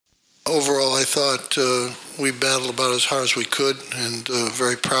overall, I thought we battled about as hard as we could, and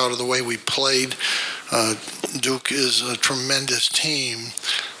very proud of the way we played. Duke is a tremendous team,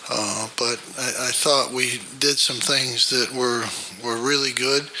 but I thought we did some things that were really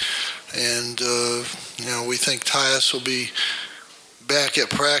good, and we think Tyus will be back at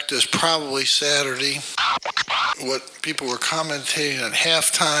practice probably Saturday. What people were commentating at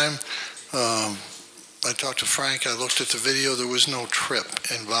halftime, I talked to Frank, I looked at the video, there was no trip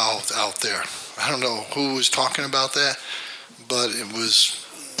involved out there. I don't know who was talking about that, but it was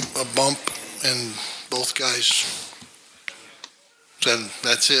a bump, and both guys said,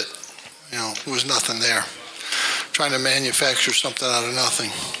 that's it. There was nothing there. Trying to manufacture something out of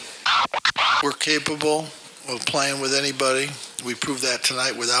nothing. We're capable of playing with anybody. We proved that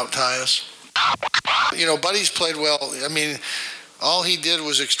tonight without Tyus. Buddy's played well. I mean, all he did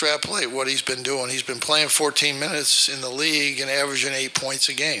was extrapolate what he's been doing. He's been playing 14 minutes in the league and averaging 8 points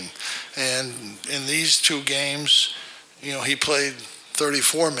a game. And in these two games, he played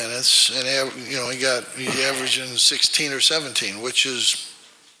 34 minutes, and he's averaging 16 or 17, which is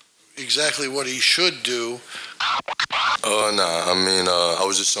exactly what he should do. Nah, I mean, I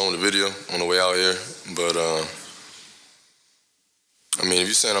was just showing the video on the way out here, but I mean, if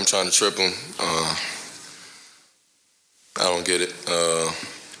you're saying I'm trying to trip him, I don't get it.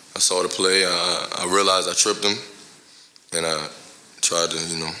 I saw the play. I realized I tripped him, and I tried to,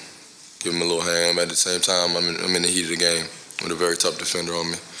 give him a little hand. But at the same time, I'm in the heat of the game with a very tough defender on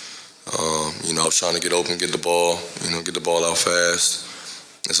me. I was trying to get open, get the ball, get the ball out fast.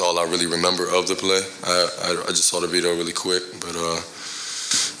 That's all I really remember of the play. I just saw the video really quick, but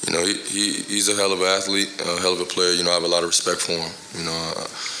he's a hell of an athlete, a hell of a player. I have a lot of respect for him.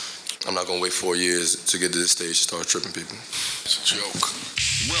 I'm not going to wait 4 years to get to this stage to start tripping people. It's a joke.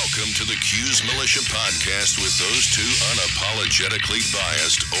 Welcome to the Cuse Militia Podcast with those two unapologetically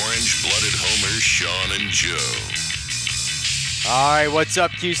biased, orange-blooded homers, Sean and Joe. All right, what's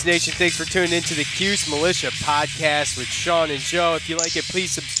up, Cuse Nation? Thanks for tuning in to the Cuse Militia Podcast with Sean and Joe. If you like it,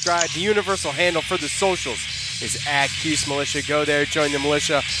 please subscribe. The universal handle for the socials is @Cuse Militia. Go there, join the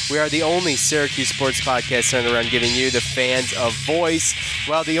militia. We are the only Syracuse sports podcast centered around giving you, the fans, a voice.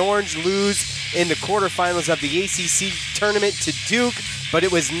 While the Orange lose in the quarterfinals of the ACC tournament to Duke, but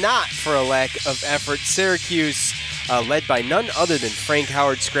it was not for a lack of effort. Syracuse, led by none other than Frank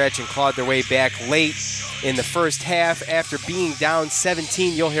Howard, scratch and clawed their way back late in the first half after being down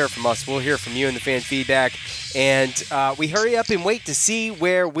 17. You'll hear from us. We'll hear from you in the fan feedback. And we hurry up and wait to see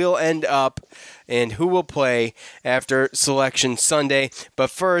where we'll end up and who will play after Selection Sunday. But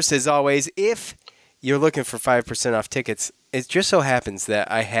first, as always, if you're looking for 5% off tickets, it just so happens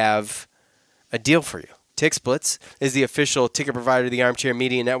that I have a deal for you. TickSplits is the official ticket provider of the Armchair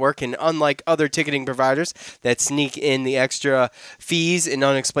Media Network, and unlike other ticketing providers that sneak in the extra fees and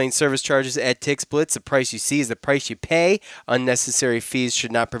unexplained service charges at TickSplits, the price you see is the price you pay. Unnecessary fees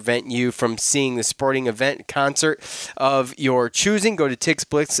should not prevent you from seeing the sporting event concert of your choosing. Go to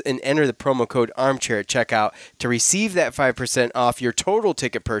TickSplits and enter the promo code Armchair at checkout to receive that 5% off your total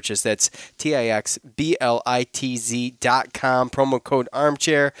ticket purchase. That's TIXBLITZ.com, promo code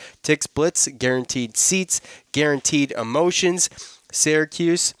Armchair. TickSplits, guaranteed seats, guaranteed emotions.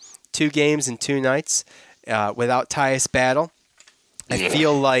 Syracuse, 2 games and 2 nights without Tyus Battle. I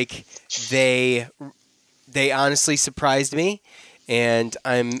feel like they honestly surprised me, and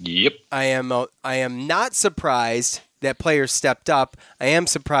I am not surprised that players stepped up. I am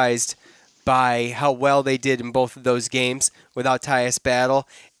surprised by how well they did in both of those games without Tyus Battle,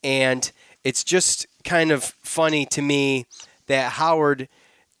 and it's just kind of funny to me that Howard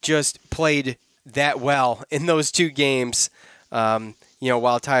just played that well in those 2 games,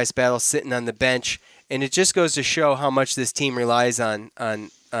 while Tyus Battle's sitting on the bench. And it just goes to show how much this team relies on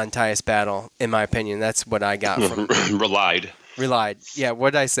Tyus Battle, in my opinion. That's what I got from Relied. Yeah,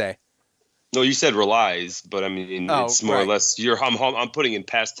 what did I say? No, you said relies, but I mean, it's more or less, I'm putting in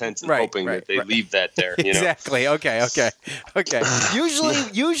past tense and hoping that they leave that there. Exactly. Okay.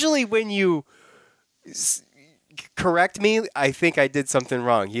 Usually when you correct me, I think I did something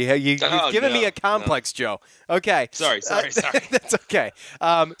wrong. You've given me a complex, Joe. Okay. Sorry. That's okay.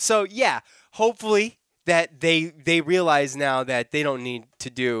 So yeah, hopefully that they realize now that they don't need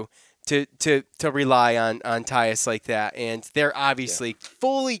to rely on Tyus like that, and they're obviously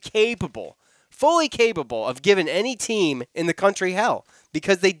fully capable of giving any team in the country hell,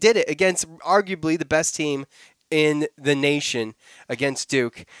 because they did it against arguably the best team in the nation, against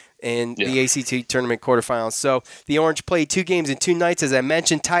Duke in the ACC tournament quarterfinals. So the Orange played 2 games and 2 nights, as I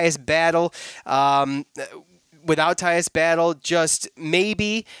mentioned. Tyus Battle, without Tyus Battle, just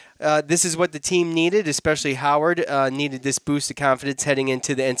maybe this is what the team needed, especially Howard needed this boost of confidence heading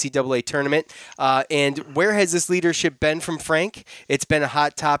into the NCAA tournament. And where has this leadership been from Frank? It's been a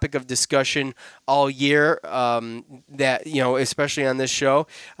hot topic of discussion all year, that especially on this show.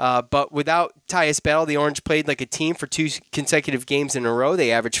 But without Tyus Battle, the Orange played like a team for 2 consecutive games in a row.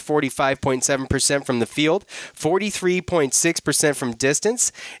 They averaged 45.7% from the field, 43.6% from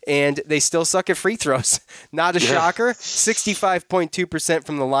distance, and they still suck at free throws. Not a shocker. 65.2%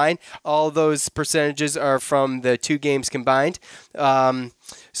 from the line. All those percentages are from the 2 games combined.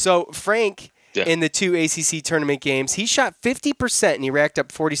 So Frank, in the 2 ACC tournament games, he shot 50% and he racked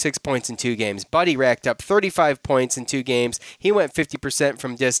up 46 points in 2 games. Buddy racked up 35 points in 2 games. He went 50%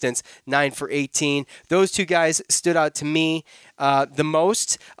 from distance, 9 for 18. Those 2 guys stood out to me the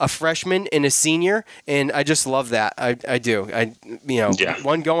most, a freshman and a senior, and I just love that. I do.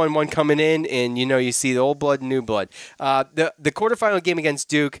 One going, one coming in, and you see the old blood and new blood. The quarterfinal game against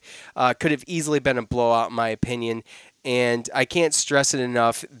Duke could have easily been a blowout, in my opinion. And I can't stress it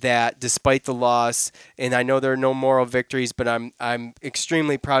enough that despite the loss, and I know there are no moral victories, but I'm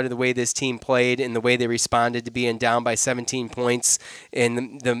extremely proud of the way this team played and the way they responded to being down by 17 points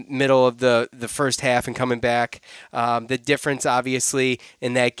in the middle of the first half and coming back. The difference, obviously,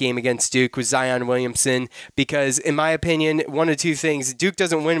 in that game against Duke was Zion Williamson, because in my opinion, one of 2 things: Duke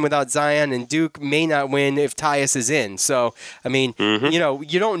doesn't win without Zion, and Duke may not win if Tyus is in. So, I mean,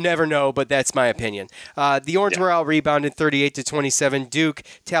 you don't never know, but that's my opinion. The Orange were out rebounded 38-27. Duke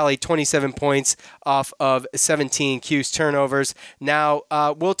tallied 27 points off of 17 Cuse turnovers. Now,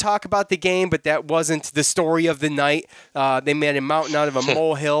 we'll talk about the game, but that wasn't the story of the night. They made a mountain out of a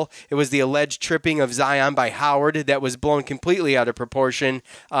molehill. It was the alleged tripping of Zion by Howard that was blown completely out of proportion.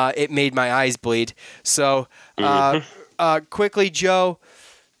 It made my eyes bleed. So, quickly, Joe,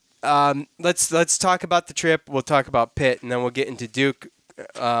 let's talk about the trip. We'll talk about Pitt, and then we'll get into Duke.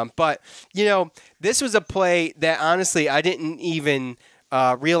 But, this was a play that, honestly, I didn't even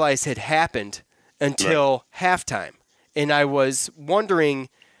realize had happened until halftime. And I was wondering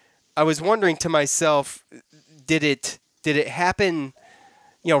to myself, did it happen,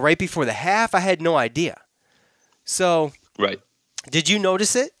 right before the half? I had no idea. So, did you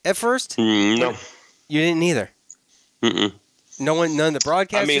notice it at first? No. You didn't either? Mm-mm. None of the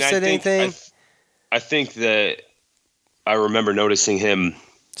broadcasters said anything? I think that I remember noticing him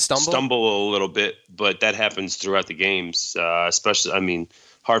stumble a little bit, but that happens throughout the games, especially,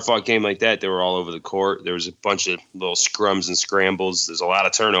 hard-fought game like that, they were all over the court. There was a bunch of little scrums and scrambles. There's a lot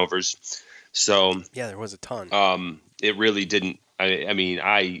of turnovers. So yeah, there was a ton. It really didn't –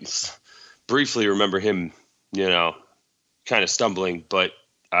 I briefly remember him, kind of stumbling, but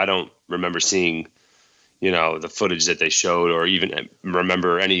I don't remember seeing, the footage that they showed, or even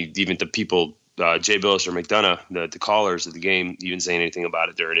remember even the people – Jay Billis or McDonough, the callers of the game, even saying anything about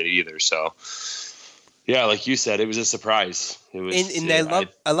it during it either. So, yeah, like you said, it was a surprise. It was.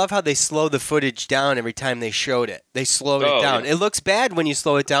 I love how they slow the footage down every time they showed it. They slowed it down. Yeah. It looks bad when you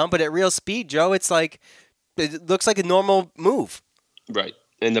slow it down, but at real speed, Joe, it looks like a normal move. Right.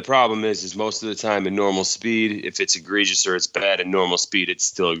 And the problem is most of the time in normal speed, if it's egregious or it's bad, in normal speed, it's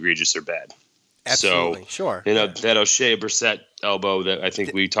still egregious or bad. Absolutely, so, sure. That O'Shea Brissett elbow that I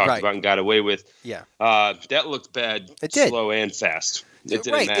think we talked about and got away with. Yeah. That looked bad, slow and fast. It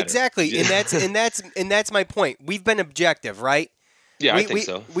didn't matter. Exactly. And that's my point. We've been objective, right? Yeah, I think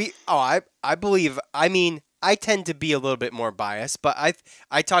so. I believe. I tend to be a little bit more biased, but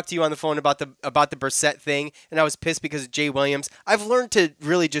I talked to you on the phone about the Brissett thing, and I was pissed because of Jay Williams. I've learned to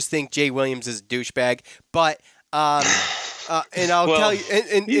really just think Jay Williams is a douchebag, but and I'll tell you,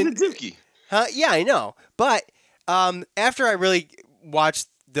 and he's a dookie. Yeah, I know. But after I really watched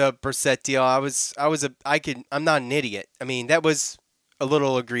the Brissett deal, I'm not an idiot. That was a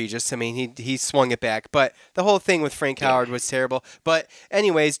little egregious. He swung it back. But the whole thing with Frank Howard was terrible. But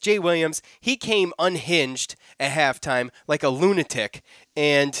anyways, Jay Williams, he came unhinged at halftime like a lunatic.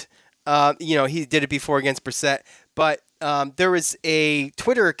 And, he did it before against Brissett. But there was a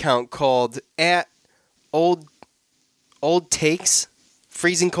Twitter account called @Old Takes,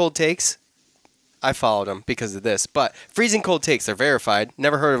 Freezing Cold Takes. I followed them because of this. But Freezing Cold Takes, they're verified.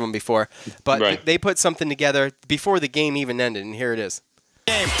 Never heard of them before. But they put something together before the game even ended, and here it is.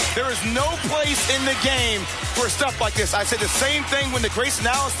 There is no place in the game for stuff like this. I said the same thing when the Grayson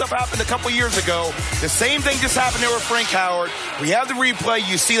Allen stuff happened a couple years ago. The same thing just happened there with Frank Howard. We have the replay.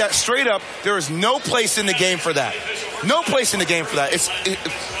 You see that straight up. There is no place in the game for that. No place in the game for that. It's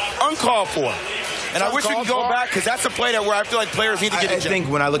uncalled for. And I wish we could go back because that's a play where I feel like players need to get I think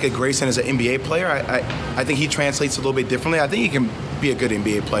when I look at Grayson as an NBA player, I think he translates a little bit differently. I think he can be a good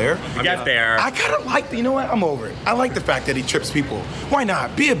NBA player. Get there. I kind of like, you know what? I'm over it. I like the fact that he trips people. Why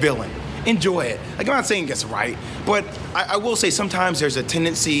not? Be a villain. Enjoy it. Like, I'm not saying it's right, but I will say sometimes there's a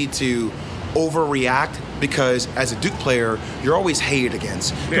tendency to overreact because as a Duke player, you're always hated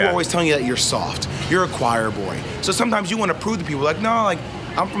against. People are always telling you that you're soft. You're a choir boy. So sometimes you want to prove to people, like, no, like,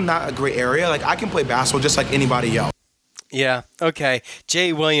 I'm from not a great area. Like, I can play basketball just like anybody else. Yeah, okay.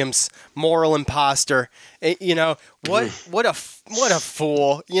 Jay Williams, moral imposter. You know, what a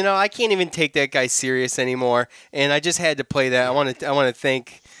fool. You know, I can't even take that guy serious anymore. And I just had to play that. I want to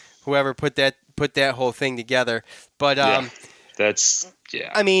thank whoever put that whole thing together. But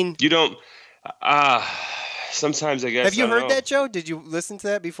I mean, you don't sometimes I guess. Have you heard that, Joe? Did you listen to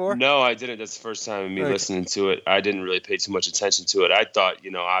that before? No, I didn't. That's the first time of me listening to it. I didn't really pay too much attention to it. I thought,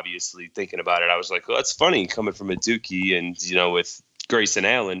 you know, obviously thinking about it, I was like, well, that's funny coming from a Dookie and, you know, with Grayson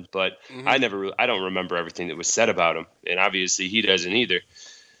Allen, but I don't remember everything that was said about him. And obviously he doesn't either,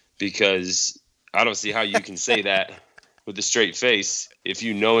 because I don't see how you can say that with a straight face if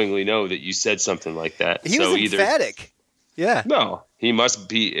you knowingly know that you said something like that. He was emphatic. Yeah. No, he must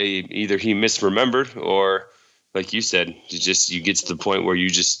be either he misremembered or, like you said, you get to the point where you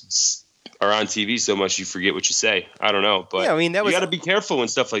just are on TV so much you forget what you say. I don't know, but yeah, I mean, you got to be careful when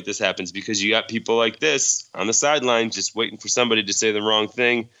stuff like this happens, because you got people like this on the sideline just waiting for somebody to say the wrong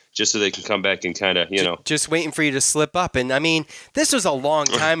thing just so they can come back and kind of, you know. Just waiting for you to slip up. And, I mean, this was a long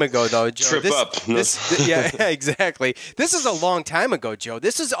time ago, though, Joe. Trip up. Yeah, exactly. This is a long time ago, Joe.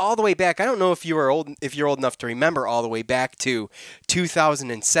 This is all the way back. I don't know if you're old enough to remember all the way back to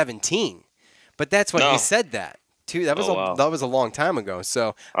 2017. But that's when he said that. That was a long time ago.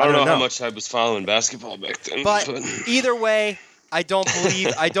 So I don't know how much I was following basketball back then. But either way, I don't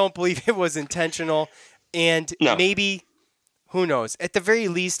believe it was intentional. And maybe, who knows? At the very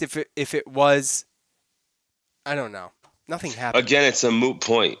least, if it was, I don't know. Nothing happened. Again, it's a moot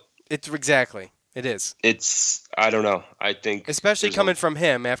point. It is. I don't know. I think, especially coming from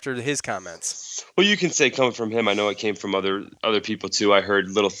him after his comments. Well, you can say coming from him. I know it came from other people too. I heard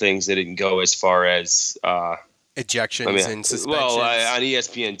little things that didn't go as far as ejections and suspensions. Well, on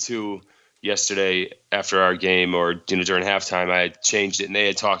ESPN2 yesterday after our game, or during halftime, I had changed it and they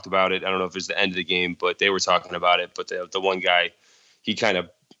had talked about it. I don't know if it was the end of the game, but they were talking about it. But the one guy, he kind of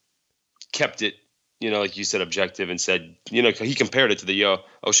kept it, you know, like you said, objective, and said, you know, he compared it to the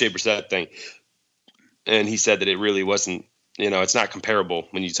O'Shea Brissett thing, and he said that it really wasn't, you know, it's not comparable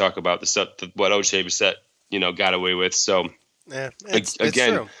when you talk about the stuff what O'Shea Brissett, you know, got away with. So. Yeah,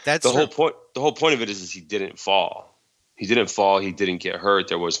 again, true. That's the true. The whole point of it is he didn't fall. He didn't fall. He didn't get hurt.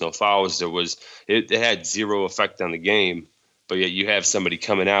 There was no fouls. It had zero effect on the game. But yet you have somebody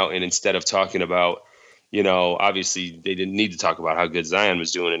coming out, and instead of talking about, you know, obviously they didn't need to talk about how good Zion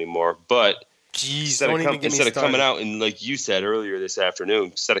was doing anymore. But instead of coming out and, like you said earlier this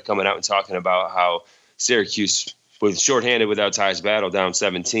afternoon, instead of coming out and talking about how Syracuse, with shorthanded without Tyus Battle down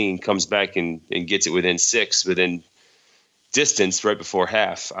 17, comes back and gets it within 6 within distance right before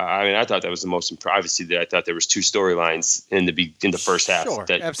half. I mean, I thought that was the most impressive. That I thought there was 2 storylines in the first half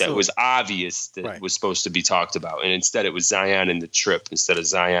that was obvious that was supposed to be talked about, and instead it was Zion and the trip instead of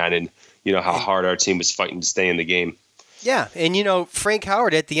Zion and, you know, how hard our team was fighting to stay in the game. Yeah, and you know, Frank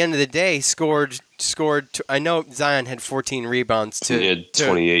Howard at the end of the day scored. I know Zion had 14 rebounds to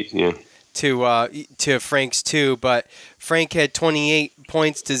 28. Yeah. To Frank's 2, but Frank had 28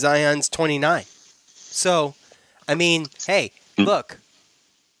 points to Zion's 29. So, I mean, hey, look.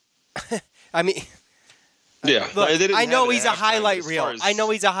 I mean, yeah. Look, I know he's a highlight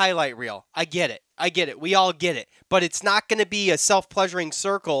reel. I get it. We all get it. But it's not going to be a self-pleasuring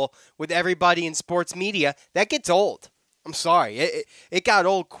circle with everybody in sports media. That gets old. I'm sorry. It got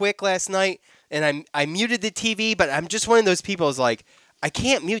old quick last night, and I muted the TV, but I'm just one of those people who's like, I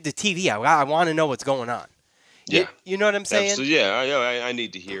can't mute the TV. I want to know what's going on. Yeah. You know what I'm saying? Absolutely. Yeah, I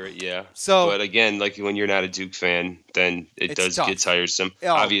need to hear it, yeah. So, but again, like when you're not a Duke fan, then it does get tiresome.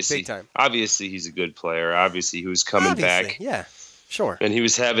 Oh, big time. Obviously, he's a good player. Obviously, he was coming back. Yeah, sure. And he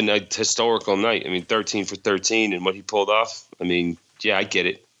was having a historical night. I mean, 13 for 13, and what he pulled off, I mean, yeah, I get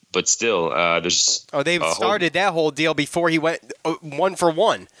it. But still, there's... Oh, they started that whole deal before he went 1 for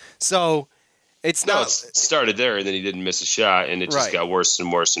 1. So... It started there, and then he didn't miss a shot, and it just got worse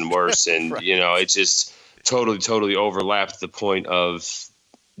and worse and worse. And, you know, it just totally overlapped the point of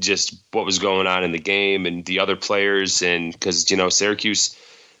just what was going on in the game and the other players. And because, you know, Syracuse,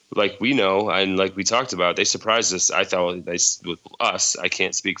 like we know and like we talked about, they surprised us. I thought with us, I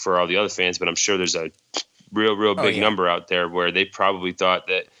can't speak for all the other fans, but I'm sure there's a real big number out there where they probably thought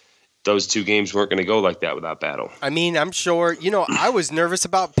that those two games weren't going to go like that without battle. I mean, I'm sure, I was nervous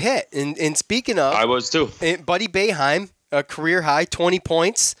about Pitt. And speaking of, I was too. Buddy Boeheim, a career high, 20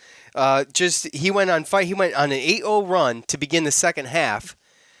 points. He went on an 8-0 run to begin the second half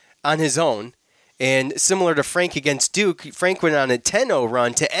on his own. And similar to Frank against Duke, Frank went on a 10-0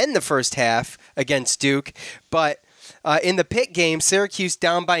 run to end the first half against Duke. But in the Pitt game, Syracuse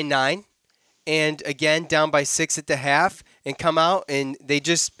down by 9. And again, down by 6 at the half, and come out, and they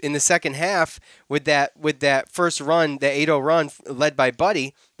just, in the second half, with that first run, the 8-0 run led by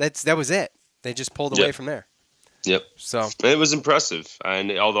Buddy, that was it. They just pulled away from there. Yep. So it was impressive.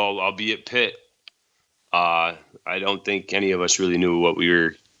 And although I'll be at Pitt, I don't think any of us really knew what we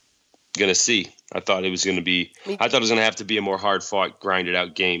were going to see. I thought it was going to have to be a more hard-fought,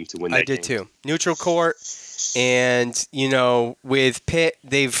 grinded-out game to win that game. I did too. Neutral court, and, with Pitt,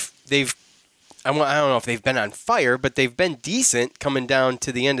 they've I don't know if they've been on fire, but they've been decent coming down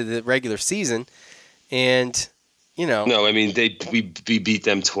to the end of the regular season. And, No, I mean, we beat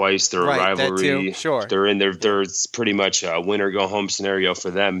them twice. They're a rivalry. That too. Sure. They're in there. It's pretty much a win-or-go-home scenario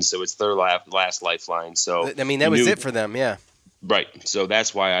for them, so it's their last lifeline. So I mean, that was it for them, yeah. Right. So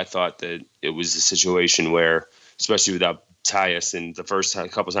that's why I thought that it was a situation where, especially without Tyus, and the first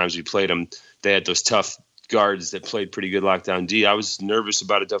couple times we played them, they had those tough guards that played pretty good lockdown D. I was nervous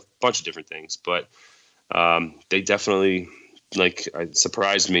about a bunch of different things, but they definitely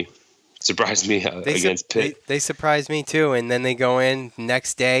surprised me against Pitt. They surprised me too, and then they go in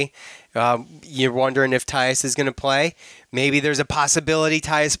next day. You're wondering if Tyus is going to play. Maybe there's a possibility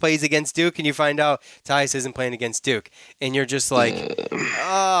Tyus plays against Duke, and you find out Tyus isn't playing against Duke, and you're just like,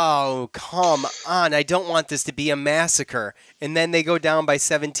 oh, come on! I don't want this to be a massacre. And then they go down by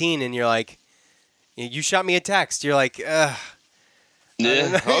 17, and you're like, you shot me a text. You're like, ugh.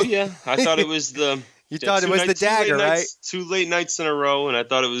 Yeah. Oh, yeah. I thought it was the... You thought it was the dagger, right? 2 late nights in a row, and I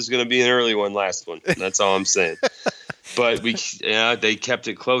thought it was going to be an early one last one. That's all I'm saying. But they kept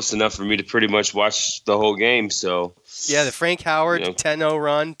it close enough for me to pretty much watch the whole game. So yeah, the Frank Howard 10-0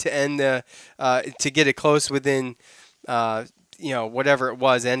 run to end to get it close within whatever it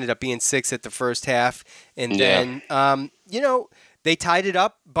was, ended up being 6 at the first half, and then they tied it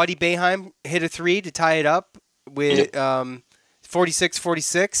up. Buddy Boeheim hit a 3 to tie it up with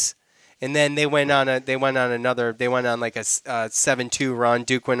 46-46. And then they went on like a 7-2 run.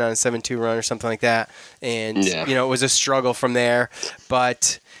 Duke went on a 7-2 run or something like that. And, it was a struggle from there.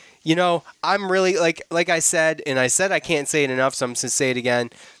 But, I'm really, like I said, and I said I can't say it enough, so I'm just going to say it again.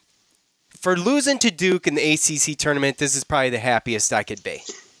 For losing to Duke in the ACC tournament, this is probably the happiest I could be.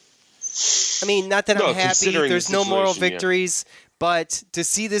 I mean, not that I'm happy. There's no moral victories. But to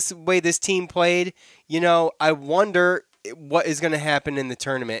see this way this team played, I wonder what is going to happen in the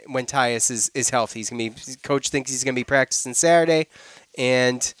tournament when Tyus is healthy. Coach thinks he's going to be practicing Saturday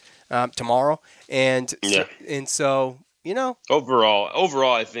and tomorrow, and so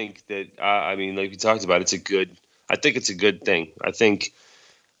overall, I think that like we talked about, I think it's a good thing. I think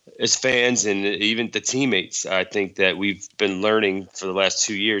as fans and even the teammates, I think that we've been learning for the last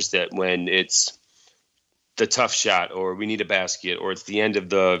 2 years that when it's the tough shot, or we need a basket, or it's the end of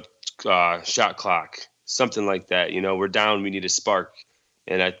the shot clock, something like that, we're down, we need a spark.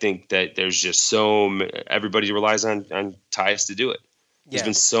 And I think that there's just everybody relies on Tyus to do it. There's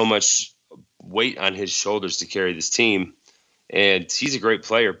been so much weight on his shoulders to carry this team, and he's a great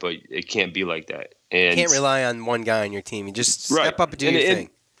player, but it can't be like that. And you can't rely on one guy on your team. You just step up and do your thing.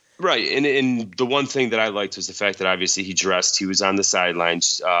 Right. And the one thing that I liked was the fact that obviously he was on the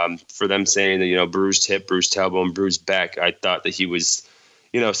sidelines. For them saying that, bruised hip, bruised tailbone, bruised back, I thought that he was,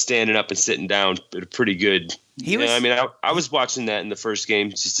 standing up and sitting down, pretty good. I was watching that in the first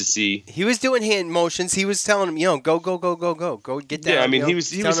game just to see. He was doing hand motions. He was telling him, go get down. Yeah, he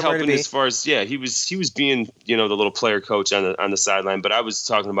was helping as far as he was being the little player coach on the sideline. But I was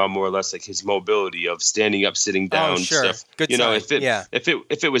talking about more or less like his mobility of standing up, sitting down. Oh, sure. Stuff. Good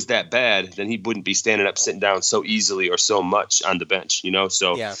if it was that bad, then he wouldn't be standing up, sitting down so easily or so much on the bench.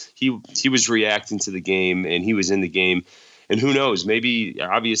 So he was reacting to the game, and he was in the game. And who knows, maybe,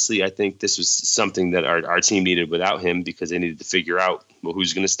 obviously, I think this was something that our team needed without him, because they needed to figure out,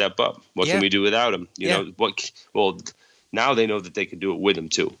 who's going to step up? What can we do without him? Now they know that they can do it with him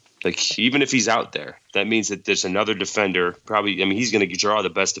too. Like, even if he's out there, that means that there's another defender. Probably, he's going to draw the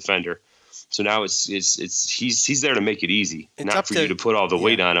best defender. So now he's there to make it easy, not for you to put all the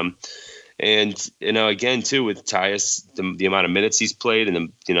weight on him. And, again, too, with Tyus, the amount of minutes he's played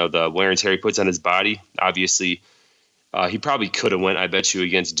and the wear and tear he puts on his body, obviously, he probably could have went, I bet you,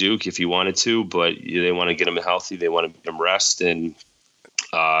 against Duke if he wanted to, but they want to get him healthy. They want to get him rest and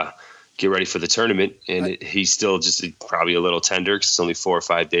get ready for the tournament. And he's still just probably a little tender because it's only 4 or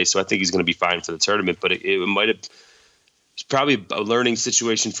 5 days. So I think he's going to be fine for the tournament. But it might have – it's probably a learning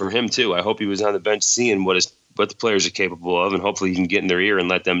situation for him too. I hope he was on the bench seeing what the players are capable of, and hopefully he can get in their ear and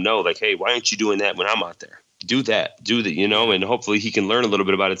let them know, like, hey, why aren't you doing that when I'm out there? Do that, and hopefully he can learn a little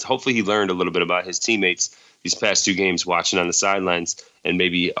bit about it. Hopefully he learned a little bit about his teammates these past 2 games watching on the sidelines, and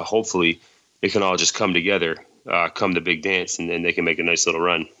maybe hopefully it can all just come together, come the big dance, and then they can make a nice little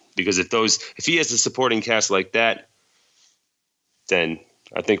run. Because if he has a supporting cast like that, then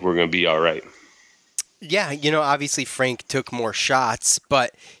I think we're going to be all right. Yeah, obviously Frank took more shots,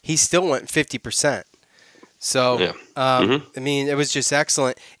 but he still went 50%. So, yeah. I mean, it was just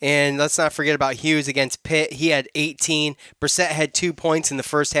excellent. And let's not forget about Hughes against Pitt. He had 18. Brissett had 2 points in the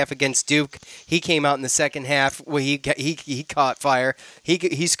first half against Duke. He came out in the second half where he caught fire.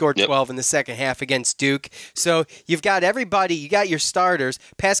 He scored 12 in the second half against Duke. So you've got everybody. You got your starters.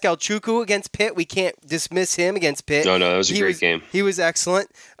 Pascal Chukwu against Pitt. We can't dismiss him against Pitt. No, that was a great game. He was excellent.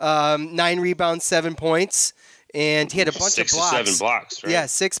 9 rebounds, 7 points. And he had a bunch of blocks. 6 or 7 blocks, right? Yeah,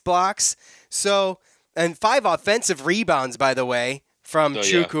 6 blocks. So... And 5 offensive rebounds, by the way, from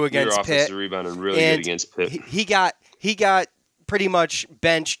Chukwu against Pitt. Offensive rebounding really good against Pitt. He got pretty much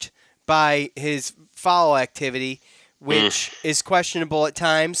benched by his foul activity, which is questionable at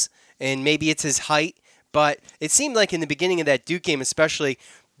times, and maybe it's his height. But it seemed like in the beginning of that Duke game, especially,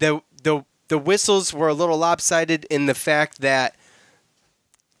 the whistles were a little lopsided in the fact that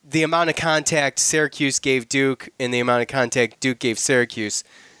the amount of contact Syracuse gave Duke and the amount of contact Duke gave Syracuse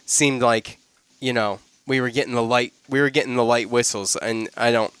seemed like, we were getting the light whistles, and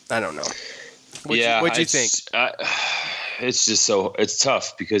I don't know. What'd you think? It's just it's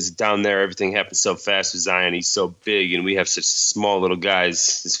tough because down there everything happens so fast with Zion. He's so big, and we have such small little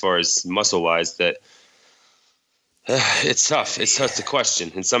guys as far as muscle wise that it's tough. It's tough to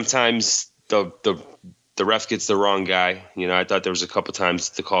question, and sometimes the ref gets the wrong guy. I thought there was a couple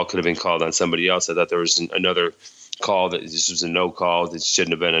times the call could have been called on somebody else. I thought there was another call that this was a no call that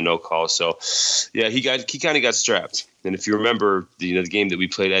shouldn't have been a no call. So yeah, he kind of got strapped. And if you remember the game that we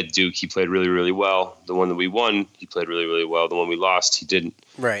played at Duke, he played really, really well. The one that we won, he played really, really well. The one we lost, he didn't.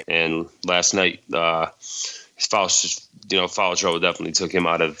 Right. And last night, his foul trouble definitely took him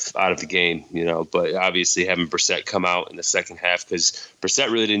out of the game. But obviously having Brissett come out in the second half, because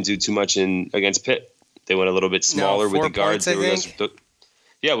Brissett really didn't do too much against Pitt. They went a little bit smaller with the guards.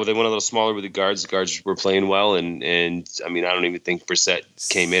 Yeah, well, they went a little smaller with the guards. The guards were playing well, and I mean, I don't even think Brissett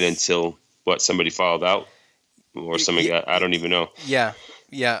came in until somebody fouled out, or somebody got. I don't even know. Yeah.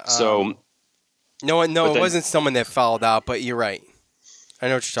 So, no, it wasn't someone that fouled out, but you're right. I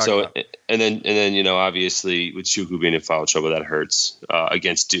know what you're talking about. And then obviously with Chukwu being in foul trouble, that hurts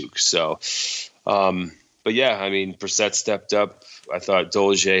against Duke. So, but yeah, I mean, Brissett stepped up. I thought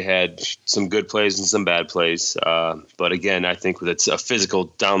Dolce had some good plays and some bad plays. But again, I think with a physical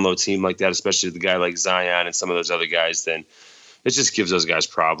down-low team like that, especially with a guy like Zion and some of those other guys, then it just gives those guys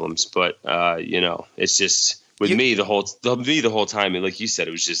problems. But, it's just with me the whole time. And like you said,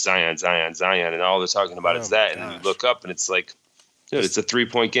 it was just Zion. And all they're talking about is that. And then you look up and it's like, dude, it's a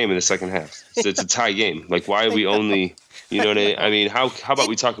 3-point game in the second half. So it's a tie game. Like, why are we only... I mean, how about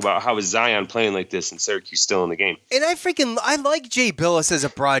we talk about how is Zion playing like this and Syracuse still in the game? And I like Jay Billis as a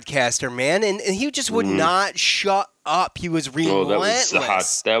broadcaster, man, and he just would not shut up. He was relentless.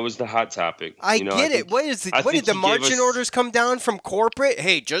 That was the hot topic. I get it. What did the marching orders come down from corporate?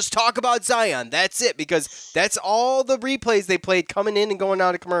 Hey, just talk about Zion. That's it, because that's all the replays they played coming in and going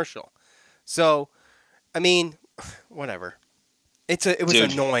out of commercial. So, I mean, whatever. It was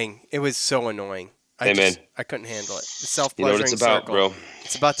annoying. It was so annoying. I couldn't handle it. The self-pleasuring what it's about, circle. bro.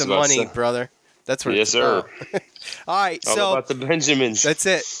 It's about the money, brother. That's what it's about. Yes, sir. All right, all about the Benjamins. That's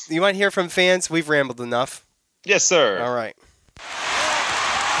it. You want to hear from fans? We've rambled enough. Yes, sir. All right.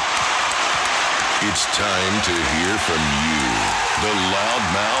 It's time to hear from you. The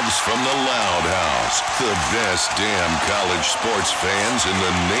loudmouths from the Loud House. The best damn college sports fans in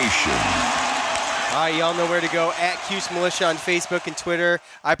the nation. All right, y'all know where to go. At Cuse Militia on Facebook and Twitter.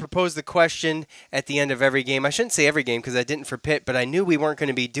 I propose the question at the end of every game. I shouldn't say every game because I didn't for Pitt, but I knew we weren't going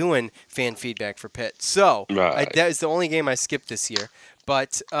to be doing fan feedback for Pitt. So that is the only game I skipped this year.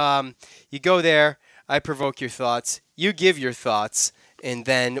 But you go there. I provoke your thoughts. You give your thoughts. And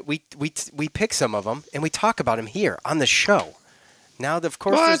then we pick some of them, and we talk about them here on the show. Now, of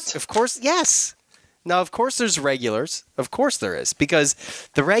course, yes. Now, of course, there's regulars. Of course there is. Because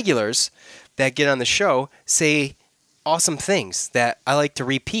the regulars that get on the show say awesome things that I like to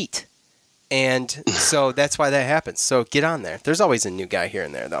repeat. And so that's why that happens. So get on there. There's always a new guy here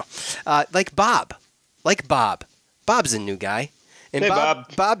and there, though. Like Bob. Bob's a new guy. And Hey,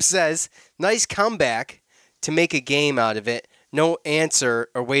 Bob says, nice comeback to make a game out of it. No answer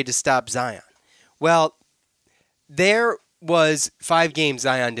or way to stop Zion. Well, there was 5 games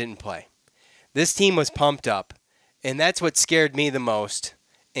Zion didn't play. This team was pumped up, and that's what scared me the most.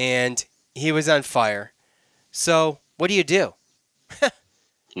 And he was on fire. So what do you do?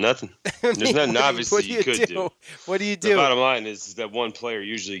 Nothing. There's nothing obviously you could do. What do you do? The bottom line is that one player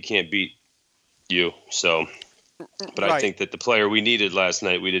usually can't beat you. So, but I think that the player we needed last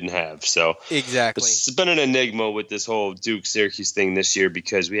night we didn't have. So exactly, it's been an enigma with this whole Duke Syracuse thing this year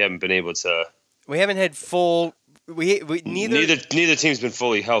because we haven't been able to. We haven't had full. Neither team's been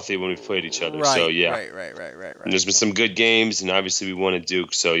fully healthy when we've played each other. Right, so yeah, right. And there's been some good games, and obviously we won at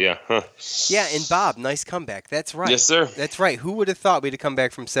Duke. So yeah, Yeah, and Bob, nice comeback. That's right. Yes, sir. That's right. Who would have thought we'd have come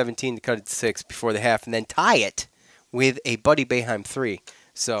back from 17 to cut it to 6 before the half, and then tie it with a Buddy Boeheim 3.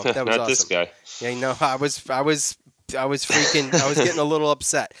 So that was Not awesome. this guy. Yeah, no, I was freaking. I was getting a little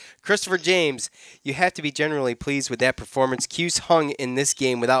upset. Christopher James, you have to be generally pleased with that performance. Cuse hung in this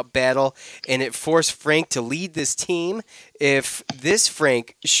game without battle, and it forced Frank to lead this team. If this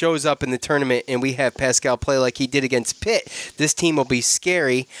Frank shows up in the tournament and we have Pascal play like he did against Pitt, this team will be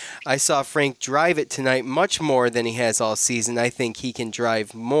scary. I saw Frank drive it tonight much more than he has all season. I think he can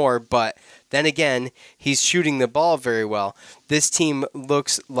drive more, but then again, he's shooting the ball very well. This team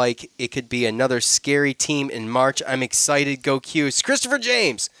looks like it could be another scary team in March. I'm excited. Go Cuse. Christopher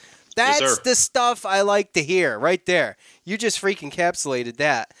James. That's the stuff I like to hear right there. You just freaking encapsulated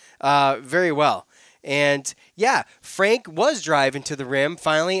that very well. And, yeah, Frank was driving to the rim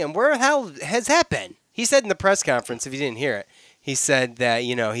finally. And where the hell has that been? He said in the press conference, if you didn't hear it, he said that,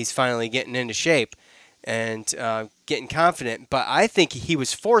 he's finally getting into shape and getting confident. But I think he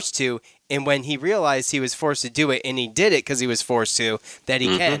was forced to. And when he realized he was forced to do it, and he did it because he was forced to, that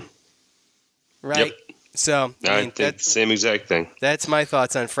he can. Right? Yep. So, I think the same exact thing. That's my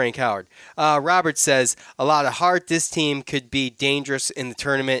thoughts on Frank Howard. Robert says, a lot of heart. This team could be dangerous in the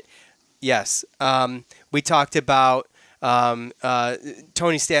tournament. Yes. We talked about Tony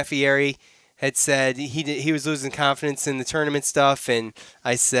Staffieri had said he was losing confidence in the tournament stuff, and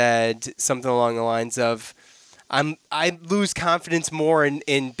I said something along the lines of, I lose confidence more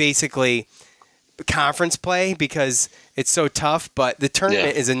in basically conference play because it's so tough, but the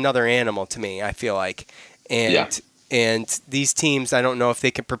tournament is another animal to me, I feel like. And these teams, I don't know if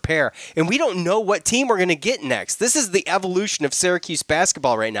they can prepare. And we don't know what team we're going to get next. This is the evolution of Syracuse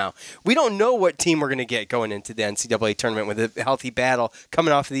basketball right now. We don't know what team we're going to get going into the NCAA tournament with a healthy battle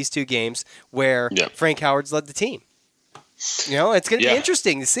coming off of these 2 games where Frank Howard's led the team. It's going to be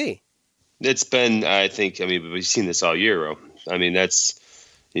interesting to see. It's been, we've seen this all year. I mean, that's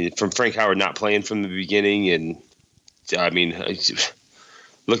from Frank Howard not playing from the beginning. And,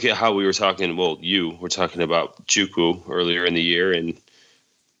 look at how we were talking. Well, you were talking about Juku earlier in the year. And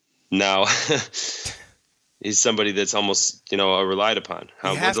now he's somebody that's almost, relied upon.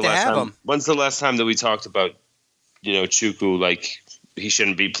 When's the last time that we talked about, Juku, like he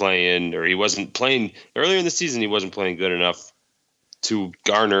shouldn't be playing or he wasn't playing earlier in the season? He wasn't playing good enough to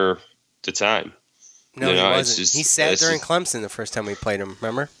garner the time. No, he wasn't. He sat during Clemson the first time we played him,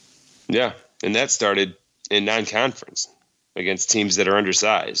 remember? Yeah, and that started in non-conference against teams that are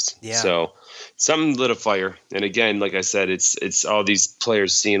undersized. Yeah. So something lit a fire. And again, like I said, it's all these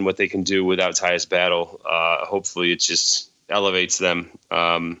players seeing what they can do without Tyus Battle. Hopefully it just elevates them.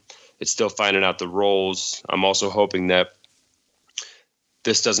 It's still finding out the roles. I'm also hoping that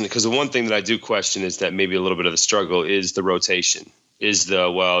this doesn't – because the one thing that I do question is that maybe a little bit of the struggle is the rotation. Is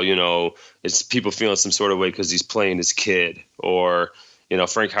it's people feeling some sort of way because he's playing his kid, or,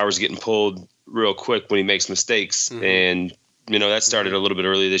 Frank Howard's getting pulled real quick when he makes mistakes. Mm-hmm. And, that started a little bit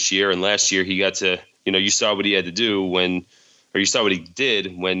earlier this year. And last year he got to, you saw what he had to do you saw what he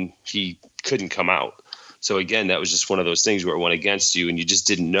did when he couldn't come out. So again, that was just one of those things where it went against you and you just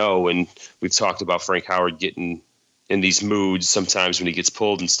didn't know. And we've talked about Frank Howard getting in these moods sometimes when he gets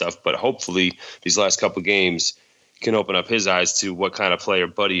pulled and stuff, but hopefully these last couple games can open up his eyes to what kind of player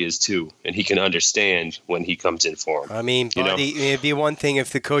Buddy is too, and he can understand when he comes in for him. I mean, Buddy, it'd be one thing if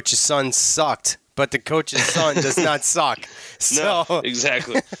the coach's son sucked, but the coach's son does not suck. So. No,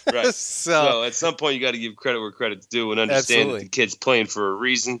 exactly. Right. So at some point you got to give credit where credit's due and understand that the kid's playing for a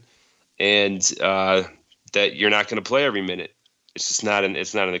reason, and that you're not going to play every minute. It's just not in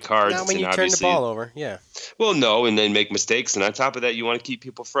the cards. Not when you turn the ball over, yeah. Well, no, and then make mistakes, and on top of that, you want to keep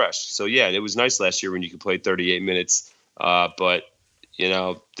people fresh. So yeah, it was nice last year when you could play 38 minutes, but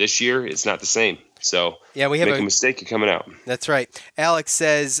this year it's not the same. So yeah, we have make a mistake, you're coming out. That's right. Alex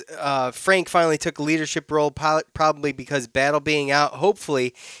says Frank finally took a leadership role, probably because Battle being out.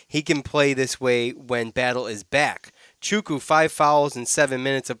 Hopefully, he can play this way when Battle is back. Chuku 5 fouls in 7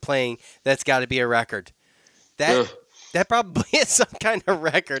 minutes of playing. That's got to be a record. That probably is some kind of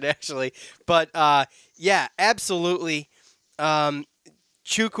record, actually. But, yeah, absolutely.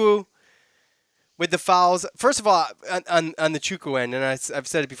 Chuku with the fouls. First of all, on the Chuku end, and I've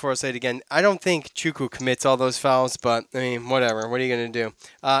said it before, I'll say it again, I don't think Chuku commits all those fouls, but, I mean, whatever. What are you going to do?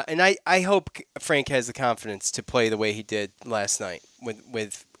 And I hope Frank has the confidence to play the way he did last night.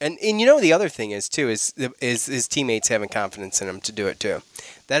 And you know the other thing is, too, is his teammates having confidence in him to do it, too.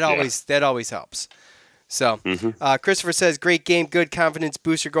 That always helps. So, Christopher says, great game, good confidence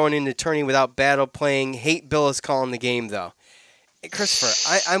booster going into tourney without battle playing. Hate Billis calling the game, though.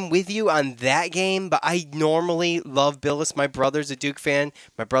 Christopher, I'm with you on that game, but I normally love Billis. My brother's a Duke fan.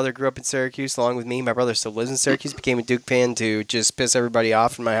 My brother grew up in Syracuse along with me. My brother still lives in Syracuse, became a Duke fan to just piss everybody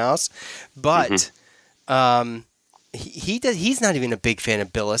off in my house. But he's not even a big fan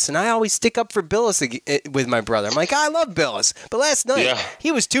of Billis, and I always stick up for Billis with my brother. I'm like, I love Billis. But last night,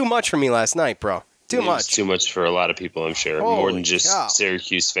 he was too much for me last night, bro. Too much. Too much for a lot of people, I'm sure. Holy more than just cow.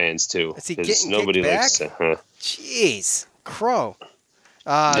 Syracuse fans, too. Is he Because getting nobody kicked likes back? Jeez. Crow.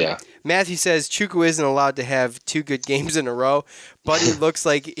 Matthew says Chuku isn't allowed to have 2 good games in a row, but he looks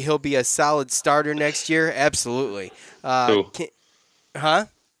like he'll be a solid starter next year. Absolutely. Who? Huh?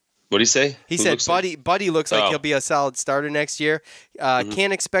 What did he say? He Who said looks Buddy looks like he'll be a solid starter next year.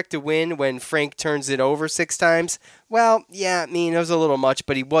 Can't expect to win when Frank turns it over 6 times. Well, yeah, I mean, it was a little much,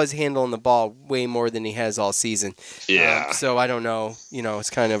 but he was handling the ball way more than he has all season. Yeah. So I don't know. You know,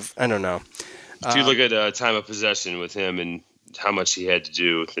 it's kind of, I don't know. If you look at time of possession with him and how much he had to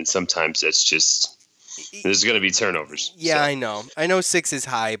do, then sometimes it's just there's going to be turnovers. Yeah, so. I know 6 is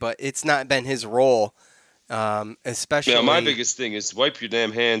high, but it's not been his role, especially. Yeah, my biggest thing is wipe your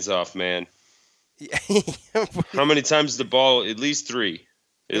damn hands off, man. How many times the ball? At least 3.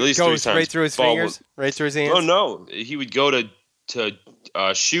 At least 3 times. Right through his fingers, right through his hands. Oh no, he would go to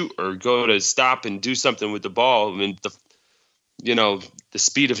shoot or go to stop and do something with the ball. I mean, the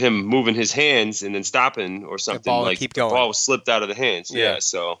speed of him moving his hands and then stopping or something, like the ball was slipped out of the hands. Yeah.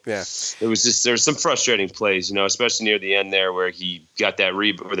 So it was just, there's some frustrating plays, especially near the end there where he got that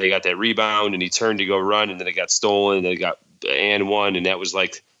they got that rebound and he turned to go run and then it got stolen and then it got and one, and that was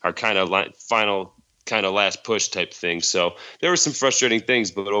like our kind of final kind of last push type thing. So there were some frustrating things,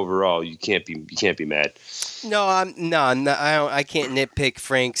 but overall you can't be mad. No, I can't nitpick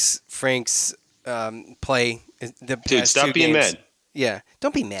Frank's play. Dude, stop being mad. Yeah,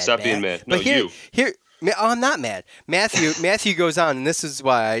 don't be mad. Stop being mad. No, here. I'm not mad. Matthew goes on, and this is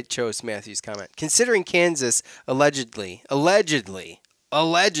why I chose Matthew's comment. Considering Kansas allegedly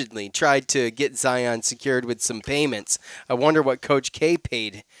tried to get Zion secured with some payments, I wonder what Coach K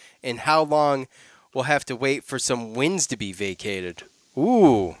paid and how long we'll have to wait for some wins to be vacated.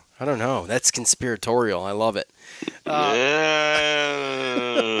 Ooh, I don't know. That's conspiratorial. I love it.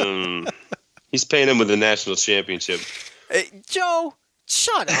 He's paying him with a national championship. Joe,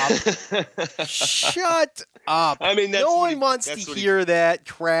 shut up. Shut up. I mean, no one wants to hear that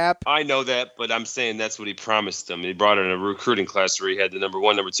crap. I know that, but I'm saying that's what he promised them. He brought in a recruiting class where he had the number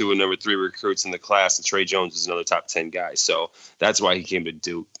 1, number 2, and number 3 recruits in the class, and Trey Jones was another top 10 guy. So that's why he came to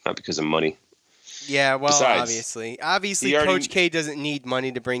Duke, not because of money. Yeah, well, obviously, Coach K doesn't need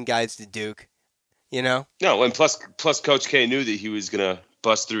money to bring guys to Duke. No, and plus Coach K knew that he was gonna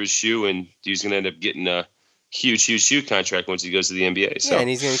bust through his shoe, and he was going to end up getting a huge shoe contract once he goes to the NBA. So. Yeah, and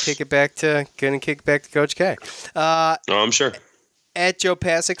he's going to kick it back to Coach K. I'm sure. At Joe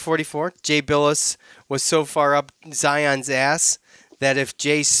Pasick, 44, Jay Billis was so far up Zion's ass that if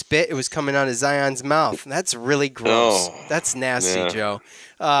Jay spit, it was coming out of Zion's mouth. That's really gross. Oh, that's nasty, yeah. Joe.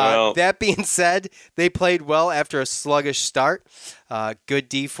 That being said, they played well after a sluggish start. Good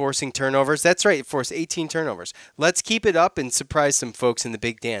D forcing turnovers. That's right, forced 18 turnovers. Let's keep it up and surprise some folks in the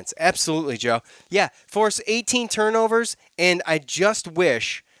big dance. Absolutely, Joe. Yeah, force 18 turnovers, and I just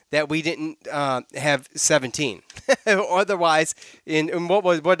wish that we didn't have 17. Otherwise,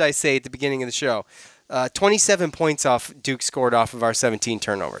 what did I say at the beginning of the show? 27 points off Duke scored off of our 17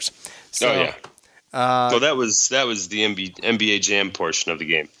 turnovers. So, yeah. So that was the NBA Jam portion of the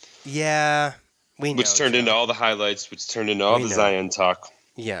game. Yeah, we know. Which turned into all the highlights, which turned into all the Zion talk.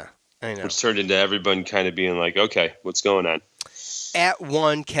 Yeah, I know. Which turned into everyone kind of being like, okay, what's going on? At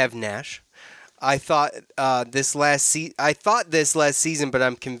 1, Kev Nash. I thought this last season, but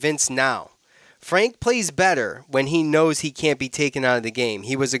I'm convinced now. Frank plays better when he knows he can't be taken out of the game.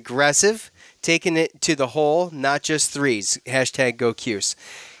 He was aggressive, taking it to the hole, not just threes. # go Cuse.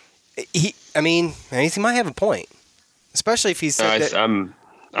 He might have a point, especially if he said that. I'm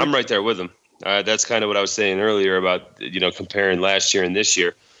right there with him. That's kind of what I was saying earlier about comparing last year and this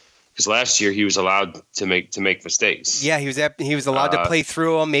year. Because last year he was allowed to make mistakes. Yeah, he was allowed to play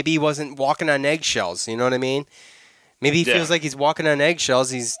through them. Maybe he wasn't walking on eggshells. You know what I mean? Maybe he feels like he's walking on eggshells.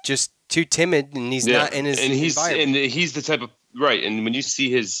 He's just too timid, and he's not in his environment. And he's the type of right. And when you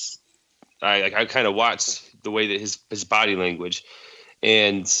see his, I kind of watch the way that his body language,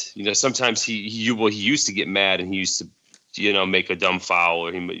 and sometimes he used to get mad, and he used to make a dumb foul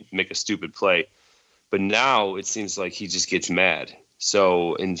or he make a stupid play, but now it seems like he just gets mad.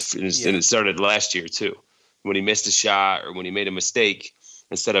 So, and it started last year too, when he missed a shot or when he made a mistake,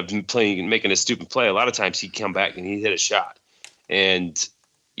 instead of making a stupid play, a lot of times he'd come back and he'd hit a shot. And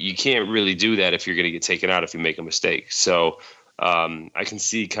you can't really do that if you're going to get taken out if you make a mistake. So I can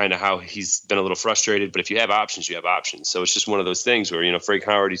see kind of how he's been a little frustrated, but if you have options, you have options. So it's just one of those things where, Frank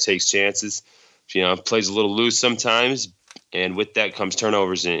Howard, he takes chances, plays a little loose sometimes, and with that comes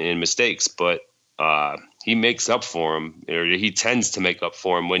turnovers and mistakes. But he makes up for him, or he tends to make up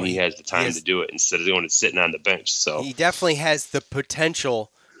for him when he has the time to do it instead of going and sitting on the bench. So he definitely has the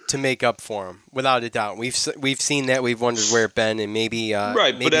potential to make up for him, without a doubt. We've seen that. We've wondered where it's been, and maybe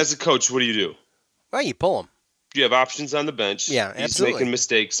right. But as a coach, what do you do? Well, you pull him. You have options on the bench. Yeah, He's absolutely. making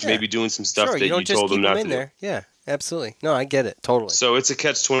mistakes, maybe doing some stuff that you you told him not to do. Yeah, absolutely. No, I get it totally. So it's a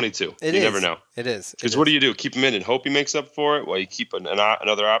catch-22. You never know. It is. Because what do you do? Keep him in and hope he makes up for it, while you keep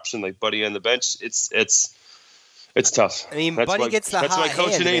another option like Buddy on the bench. It's tough. I mean, Buddy gets the hot hand. That's why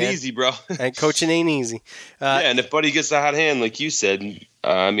coaching ain't easy, bro. And coaching ain't easy. And if Buddy gets the hot hand, like you said, him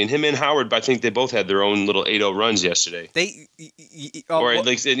and Howard, I think they both had their own little 8-0 runs yesterday. Or at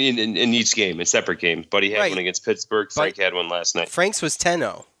least in each game, in separate games. Buddy had one against Pittsburgh. Frank had one last night. Frank's was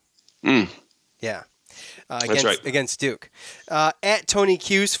 10-0. Yeah. That's right. Against Duke. At Tony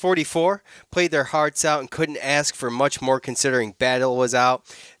Cuse, 44, played their hearts out and couldn't ask for much more considering Battle was out.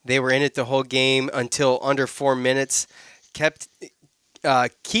 They were in it the whole game until under 4 minutes.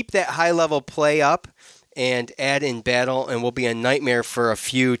 Keep that high-level play up and add in Battle, and will be a nightmare for a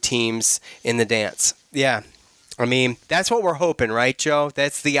few teams in the dance. Yeah. I mean, that's what we're hoping, right, Joe?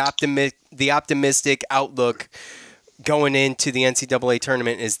 That's the optimistic outlook going into the NCAA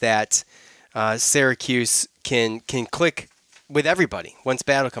tournament, is that Syracuse can click with everybody once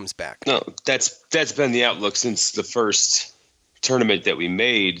Battle comes back. No, that's been the outlook since the first tournament that we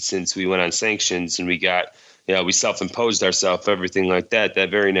made, since we went on sanctions and we got, we self-imposed ourselves, everything like that. That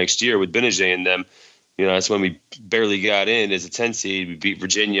very next year with Benajay and them, that's when we barely got in as a 10 seed. We beat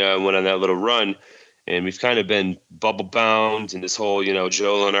Virginia and went on that little run. And we've kind of been bubble bound in this whole, Joe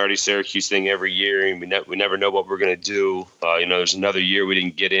Lunardi Syracuse thing every year, and we never know what we're going to do. There's another year we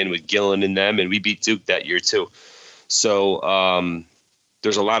didn't get in with Gillen and them, and we beat Duke that year too. So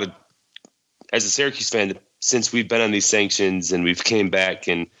there's a lot of, as a Syracuse fan, since we've been on these sanctions and we've came back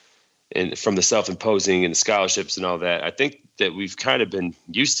and from the self-imposing and the scholarships and all that, I think that we've kind of been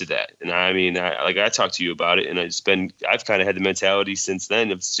used to that. And I mean, I talked to you about it, and I've kind of had the mentality since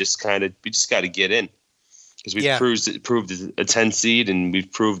then of just kind of, we just got to get in, because we've proved a 10 seed, and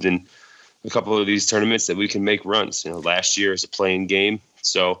we've proved in a couple of these tournaments that we can make runs. Last year is a playing game.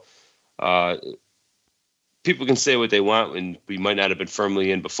 So people can say what they want, and we might not have been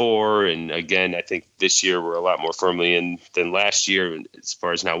firmly in before. And again, I think this year we're a lot more firmly in than last year as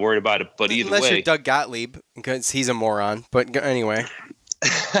far as not worrying about it. But unless you're Doug Gottlieb, because he's a moron. But anyway.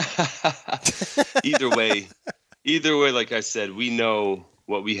 Either way, like I said, we know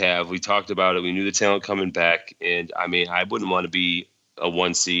what we have. We talked about it. We knew the talent coming back. And I mean, I wouldn't want to be a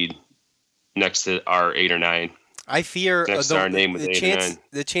 1 seed next to our 8 or 9. I fear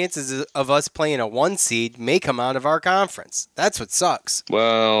the chances of us playing a 1 seed may come out of our conference. That's what sucks.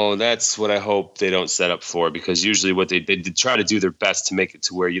 Well, that's what I hope they don't set up for, because usually what they try to do their best to make it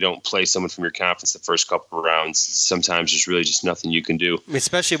to where you don't play someone from your conference the first couple of rounds. Sometimes there's really just nothing you can do.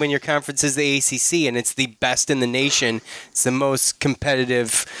 Especially when your conference is the ACC and it's the best in the nation. It's the most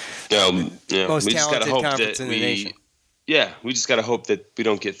competitive, most talented conference in the nation. Yeah, we just got to hope that we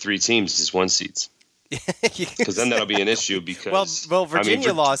don't get 3 teams as 1 seeds. Because then that'll be an issue. Because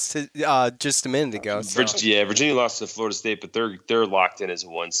Virginia lost just a minute ago. So. Virginia lost to Florida State, but they're locked in as a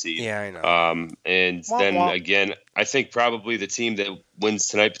 1 seed. Yeah, I know. Again, I think probably the team that wins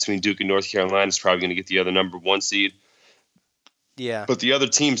tonight between Duke and North Carolina is probably going to get the other number 1 seed. Yeah, but the other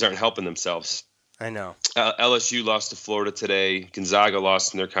teams aren't helping themselves. I know. LSU lost to Florida today. Gonzaga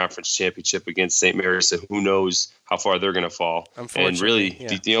lost in their conference championship against St. Mary's, so who knows how far they're going to fall. And really,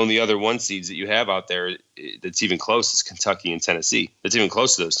 the only other 1 seeds that you have out there that's even close is Kentucky and Tennessee. That's even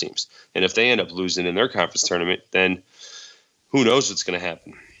close to those teams. And if they end up losing in their conference tournament, then who knows what's going to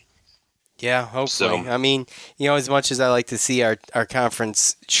happen. Yeah, hopefully. So, I mean, as much as I like to see our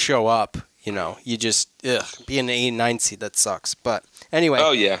conference show up, you just being an 8 and 9 seed, that sucks. But anyway.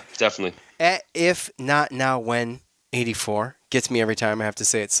 Oh yeah, definitely. If not now, when 84 gets me every time. I have to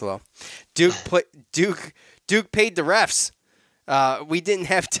say it slow. Duke paid the refs. We didn't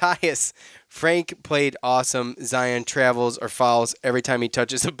have Tyus. Frank played awesome. Zion travels or fouls every time he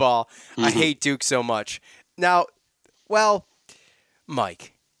touches the ball. Mm-hmm. I hate Duke so much. Now, well,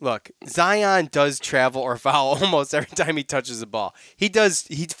 Mike, look, Zion does travel or foul almost every time he touches the ball. He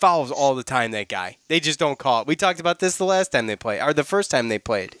fouls all the time, that guy. They just don't call it. We talked about this the last time they played, or the first time they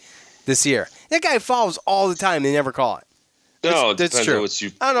played this year. That guy fouls all the time. They never call it. No, that's true.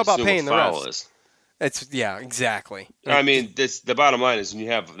 I don't know about paying the refs. Yeah, exactly. I mean, the bottom line is when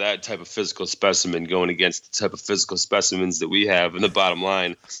you have that type of physical specimen going against the type of physical specimens that we have, and the bottom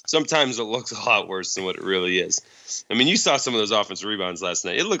line, sometimes it looks a lot worse than what it really is. I mean, you saw some of those offensive rebounds last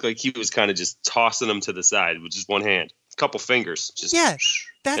night. It looked like he was kind of just tossing them to the side with just one hand, a couple fingers, just that's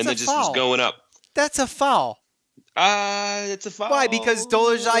and then just was going up. That's a foul. It's a foul. Why? Because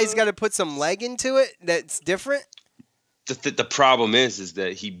Dolezaj's got to put some leg into it. That's different. The problem is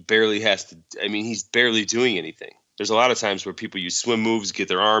that he barely has to. I mean, he's barely doing anything. There's a lot of times where people use swim moves, get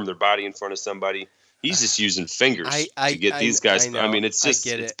their arm, their body in front of somebody. He's just using fingers to get these guys. I mean, it's just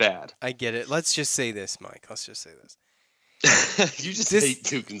it's bad. I get it. Let's just say this, Mike. Let's just say this. You just hate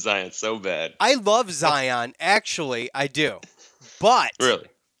Duke and Zion so bad. I love Zion. Actually, I do. But really,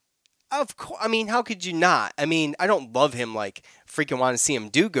 of course. I mean, how could you not? I mean, I don't love him like freaking want to see him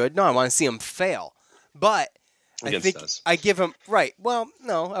do good. No, I want to see him fail. But I think I give him right. Well,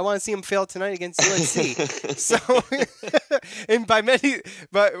 no, I want to see him fail tonight against UNC. So, and by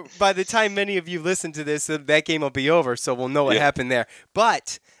the time many of you listen to this, that game will be over. So we'll know what happened there.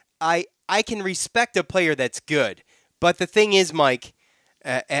 But I can respect a player that's good. But the thing is, Mike,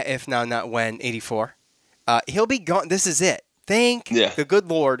 if now not when 84, he'll be gone. This is it. Thank the good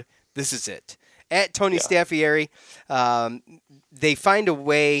Lord. This is it. At Tony Staffieri, they find a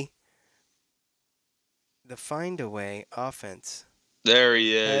way. The find a way offense. There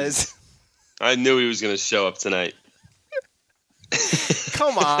he is. I knew he was going to show up tonight.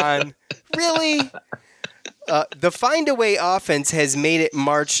 Come on. Really? The find a way offense has made its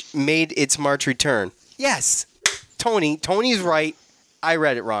March return. Yes. Tony's right. I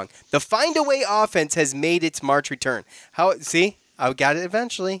read it wrong. The find a way offense has made its March return. See? I got it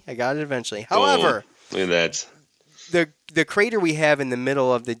eventually. However, look at that. The crater we have in the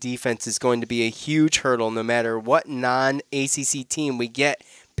middle of the defense is going to be a huge hurdle no matter what non-ACC team we get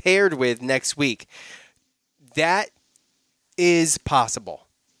paired with next week. That is possible.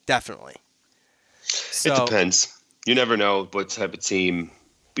 Definitely. So, it depends. You never know what type of team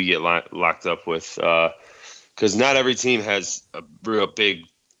we get locked up with. Because not every team has a real big,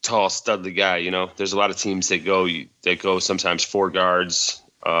 tall, studly guy. You know, there's a lot of teams that go sometimes 4 guards,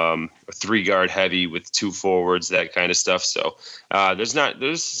 a 3-guard heavy with 2 forwards, that kind of stuff. So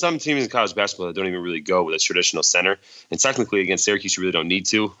there's some teams in college basketball that don't even really go with a traditional center. And technically against Syracuse, you really don't need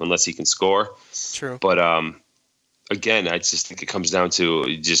to unless he can score. True. But again, I just think it comes down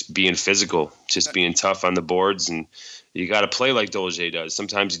to just being physical, just being tough on the boards, and you got to play like Dolezaj does.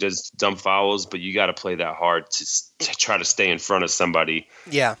 Sometimes he does dumb fouls, but you got to play that hard to try to stay in front of somebody.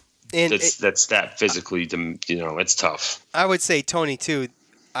 Yeah. And that's that physically, it's tough. I would say, Tony, too,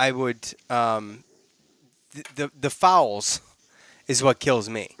 I would the fouls is what kills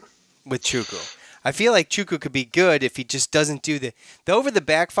me with Chuku. I feel like Chuku could be good if he just doesn't do the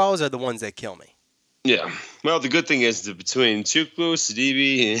over-the-back fouls are the ones that kill me. Yeah. Well, the good thing is that between Chuku,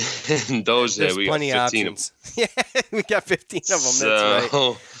 Sidibe, and Dolezaj, we got 15 options. Of them. Yeah, we got 15 of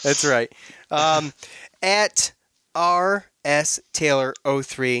them. That's right. At R.S. Taylor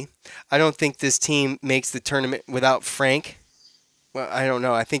 03, I don't think this team makes the tournament without Frank. Well, I don't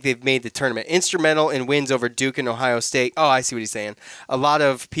know. I think they've made the tournament. Instrumental in wins over Duke and Ohio State. Oh, I see what he's saying. A lot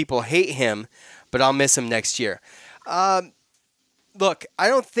of people hate him, but I'll miss him next year. Look, I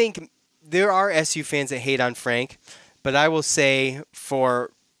don't think there are SU fans that hate on Frank, but I will say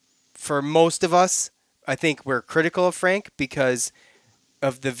for most of us, I think we're critical of Frank because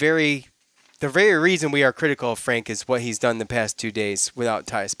of the very reason we are critical of Frank is what he's done the past 2 days without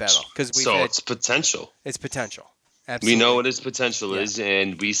Tyus Battle. It's potential. It's potential. Absolutely. We know what his potential is,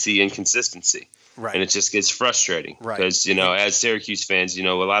 and we see inconsistency. Right. And it just gets frustrating. Right. Because, as Syracuse fans, a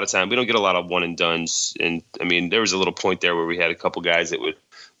lot of time we don't get a lot of one-and-dones. And, I mean, there was a little point there where we had a couple guys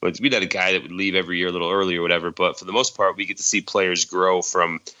we had a guy that would leave every year a little early or whatever. But for the most part, we get to see players grow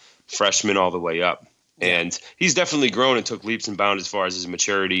from freshmen all the way up. Yeah. And he's definitely grown and took leaps and bounds as far as his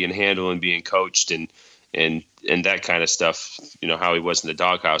maturity and handle and being coached and that kind of stuff, how he was in the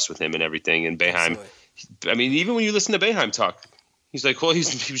doghouse with him and everything. And Boeheim, absolutely. I mean, even when you listen to Boeheim talk, He's like, well, he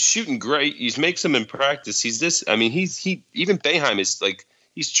was shooting great. He makes them in practice. He's this. I mean, he even Boeheim is like,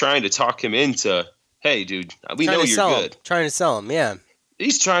 he's trying to talk him into, hey, dude, we know you're good. Trying to sell him, yeah.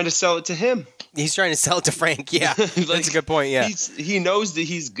 He's trying to sell it to him. He's trying to sell it to Frank, yeah. Like, that's a good point, yeah. He knows that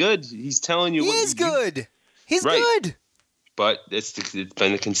he's good. He's telling you He's good. He's right. good. But it's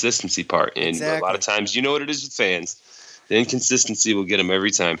been the consistency part. And a lot of times, you know what it is with fans. The inconsistency will get them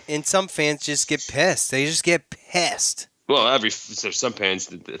every time. And some fans just get pissed. They just get pissed. Well, there's some fans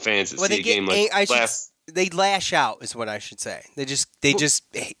that see a game like they lash out, is what I should say. They just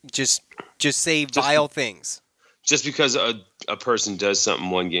say vile things. Just because a person does something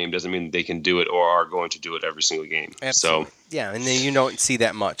one game doesn't mean they can do it or are going to do it every single game. Absolutely. So yeah, and then you don't see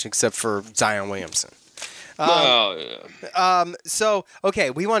that much except for Zion Williamson. So okay,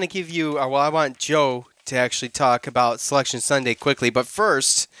 we want to give you. I want Joe to actually talk about Selection Sunday quickly, but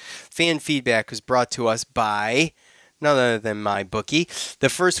first, fan feedback was brought to us by none other than MyBookie. The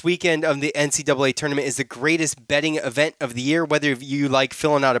first weekend of the NCAA tournament is the greatest betting event of the year. Whether you like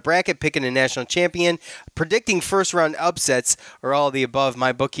filling out a bracket, picking a national champion, predicting first-round upsets, or all of the above,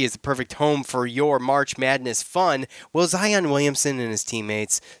 MyBookie is the perfect home for your March Madness fun. Will Zion Williamson and his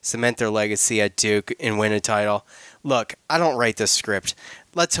teammates cement their legacy at Duke and win a title? Look, I don't write this script.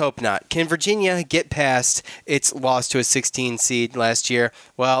 Let's hope not. Can Virginia get past its loss to a 16 seed last year?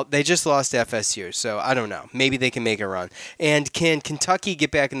 Well, they just lost to FSU, so I don't know. Maybe they can make a run. And can Kentucky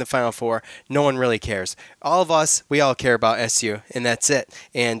get back in the Final Four? No one really cares. All of us, we all care about SU, and that's it.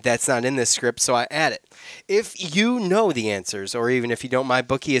 And that's not in this script, so I add it. If you know the answers, or even if you don't,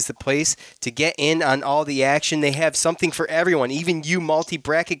 MyBookie is the place to get in on all the action. They have something for everyone, even you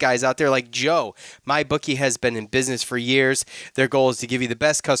multi-bracket guys out there like Joe. MyBookie has been in business for years. Their goal is to give you the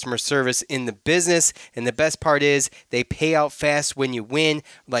best customer service in the business, and the best part is they pay out fast when you win,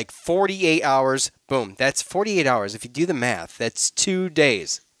 like 48 hours. Boom. That's 48 hours. If you do the math, that's 2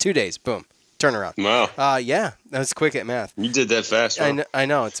 days. 2 days. Boom. Turnaround. Wow. Yeah, that was quick at math. You did that fast, huh? I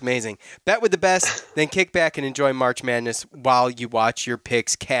know, it's amazing. Bet with the best, then kick back and enjoy March Madness while you watch your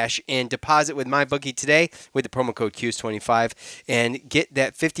picks cash in. Deposit with MyBookie today with the promo code Cuse25 and get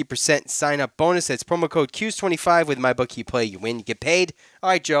that 50% sign-up bonus. That's promo code Cuse25 with MyBookie. You play, you win, you get paid.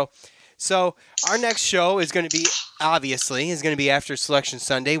 All right, Joe. So our next show is going to be, after Selection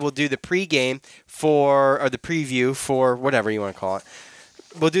Sunday. We'll do the pregame or the preview for whatever you want to call it.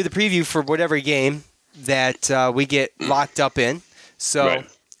 We'll do the preview for whatever game that we get locked up in. So, right.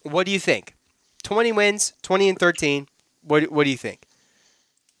 What do you think? 20 wins, 20-13. What do you think?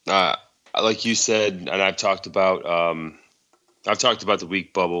 Like you said, and I've talked about the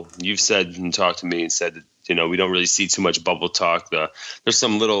weak bubble. You've said and talked to me and said that we don't really see too much bubble talk. There's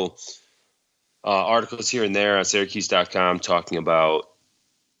some little articles here and there on Syracuse.com talking about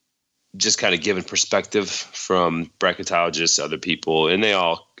just kind of giving perspective from bracketologists, other people, and they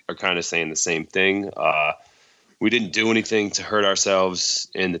all are kind of saying the same thing. We didn't do anything to hurt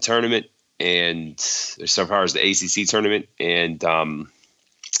ourselves in the tournament, and as far as the ACC tournament. And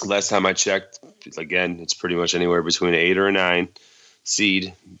last time I checked, again, it's pretty much anywhere between an 8 or a 9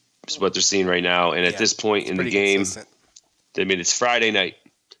 seed is what they're seeing right now. And at this point in the game, consistent. It's Friday night,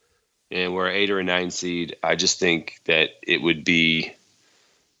 and we're an 8 or a 9 seed. I just think that it would be –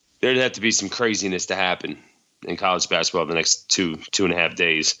 there'd have to be some craziness to happen in college basketball the next 2.5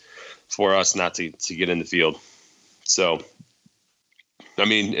 days for us not to get in the field. So, I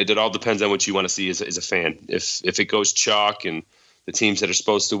mean, it all depends on what you want to see as a fan. If it goes chalk and the teams that are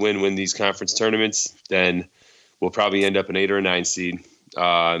supposed to win these conference tournaments, then we'll probably end up an 8 or a 9 seed.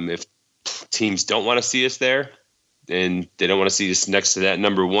 If teams don't want to see us there and they don't want to see us next to that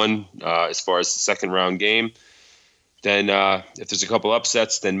number 1 as far as the second round game, then if there's a couple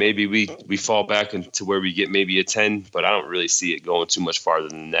upsets, then maybe we fall back into where we get maybe a 10, but I don't really see it going too much farther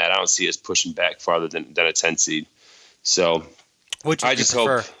than that. I don't see us pushing back farther than a 10 seed. So I just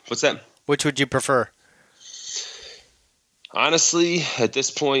hope. What's that? Which would you prefer? Honestly, at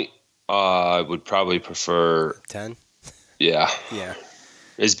this point, I would probably prefer 10. Yeah. Yeah.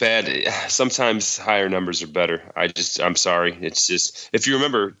 It's bad. Sometimes higher numbers are better. I'm sorry. It's just, if you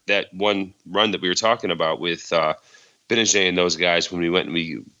remember that one run that we were talking about with Benajay and those guys, when we went and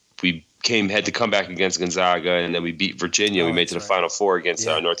we had to come back against Gonzaga, and then we beat Virginia. We made to the Final Four against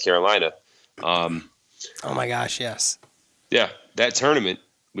North Carolina. Oh my gosh, yes. Yeah, that tournament,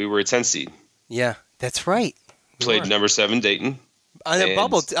 we were a 10 seed. Yeah, that's right. Played number 7 Dayton. On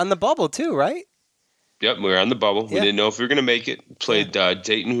the bubble too, right? Yep, we were on the bubble. We didn't know if we were going to make it. Played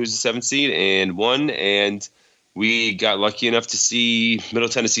Dayton, who's the 7th seed, and won. And we got lucky enough to see Middle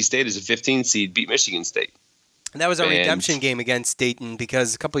Tennessee State as a 15 seed beat Michigan State. And that was our redemption game against Dayton,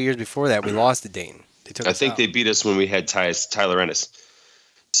 because a couple of years before that we lost to Dayton. I think they beat us when we had Tyler Ennis.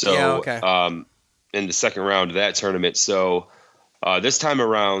 So, yeah, okay. In the second round of that tournament. So this time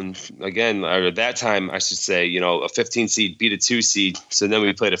around, again, or that time I should say, a 15 seed beat a 2 seed. So then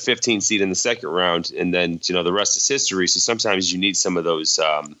we played a 15 seed in the second round, and then the rest is history. So sometimes you need some of those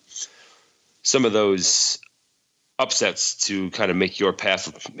upsets to kind of make your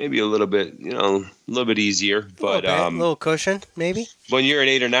path maybe a little bit, a little bit easier. But a little cushion, maybe. When you're an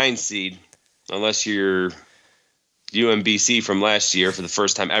 8 or 9 seed, unless you're UMBC from last year for the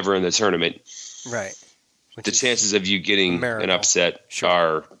first time ever in the tournament, right? The chances of you getting an upset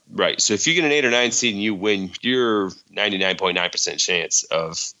are right. So if you get an 8 or 9 seed and you win, you're 99.9% chance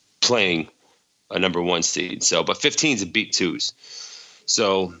of playing a number 1 seed. So, but 15's a beat 2s.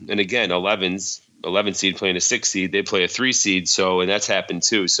 So, and again, 11 seed playing a 6 seed, they play a 3 seed. So, and that's happened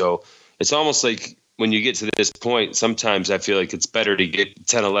too. So it's almost like when you get to this point, sometimes I feel like it's better to get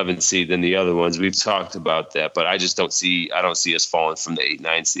 10, 11 seed than the other ones. We've talked about that, but I don't see us falling from the 8,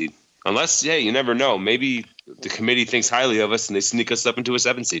 9 seed. Unless, you never know. Maybe the committee thinks highly of us and they sneak us up into a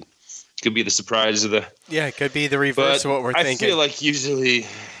 7 seed. It could be the surprise of the. Yeah, it could be the reverse of what we're thinking. I feel like usually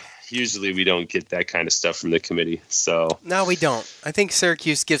we don't get that kind of stuff from the committee. So no, we don't. I think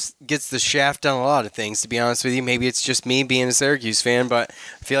Syracuse gets the shaft on a lot of things. To be honest with you, maybe it's just me being a Syracuse fan, but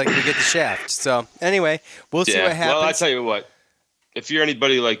I feel like we get the shaft. So anyway, we'll see what happens. Well, I tell you what, if you're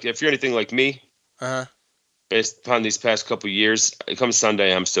anything like me, based upon these past couple of years, come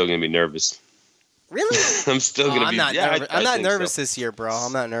Sunday, I'm still going to be nervous. Really? I'm still going to be. I'm not nervous this year, bro.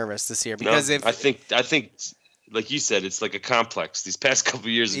 I'm not nervous this year because I think, like you said, it's like a complex. These past couple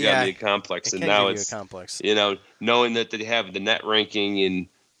of years have got me a complex, and now it's a complex. Knowing that they have the net ranking and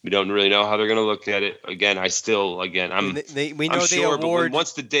we don't really know how they're going to look at it. Again, I'm sure, but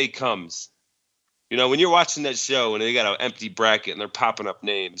once the day comes, when you're watching that show and they got an empty bracket and they're popping up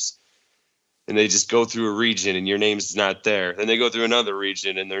names. And they just go through a region and your name's not there. Then they go through another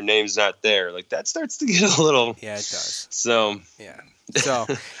region and their name's not there. Like that starts to get a little. Yeah, it does. So. Yeah. So,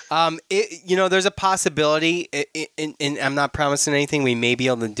 there's a possibility, and I'm not promising anything. We may be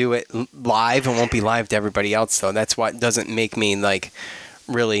able to do it live and won't be live to everybody else, though. That's what doesn't make me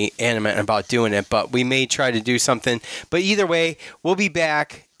really animate about doing it. But we may try to do something. But either way, we'll be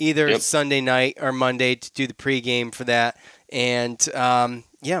back either Sunday night or Monday to do the pregame for that. And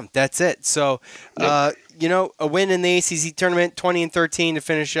yeah, that's it. So, a win in the ACC tournament, 20-13 to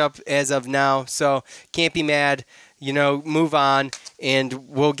finish up as of now. So can't be mad. Move on, and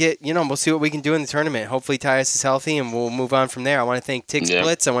we'll get. We'll see what we can do in the tournament. Hopefully, Tyus is healthy, and we'll move on from there. I want to thank Tick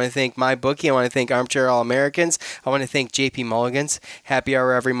Splits. I want to thank MyBookie. I want to thank Armchair All-Americans. I want to thank JP Mulligan's. Happy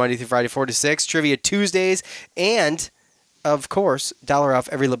hour every Monday through Friday, 4 to 6. Trivia Tuesdays, and of course, $1 off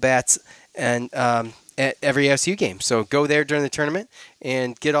every Labatt's and at every SU game. So go there during the tournament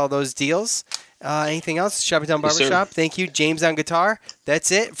and get all those deals. Anything else? Shoppingtown Barbershop. Thank you, James on guitar.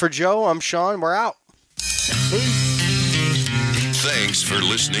 That's it for Joe. I'm Sean. We're out. Thanks for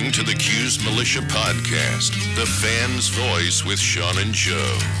listening to the Cuse Militia Podcast, the fan's voice with Sean and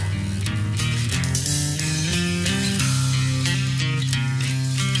Joe.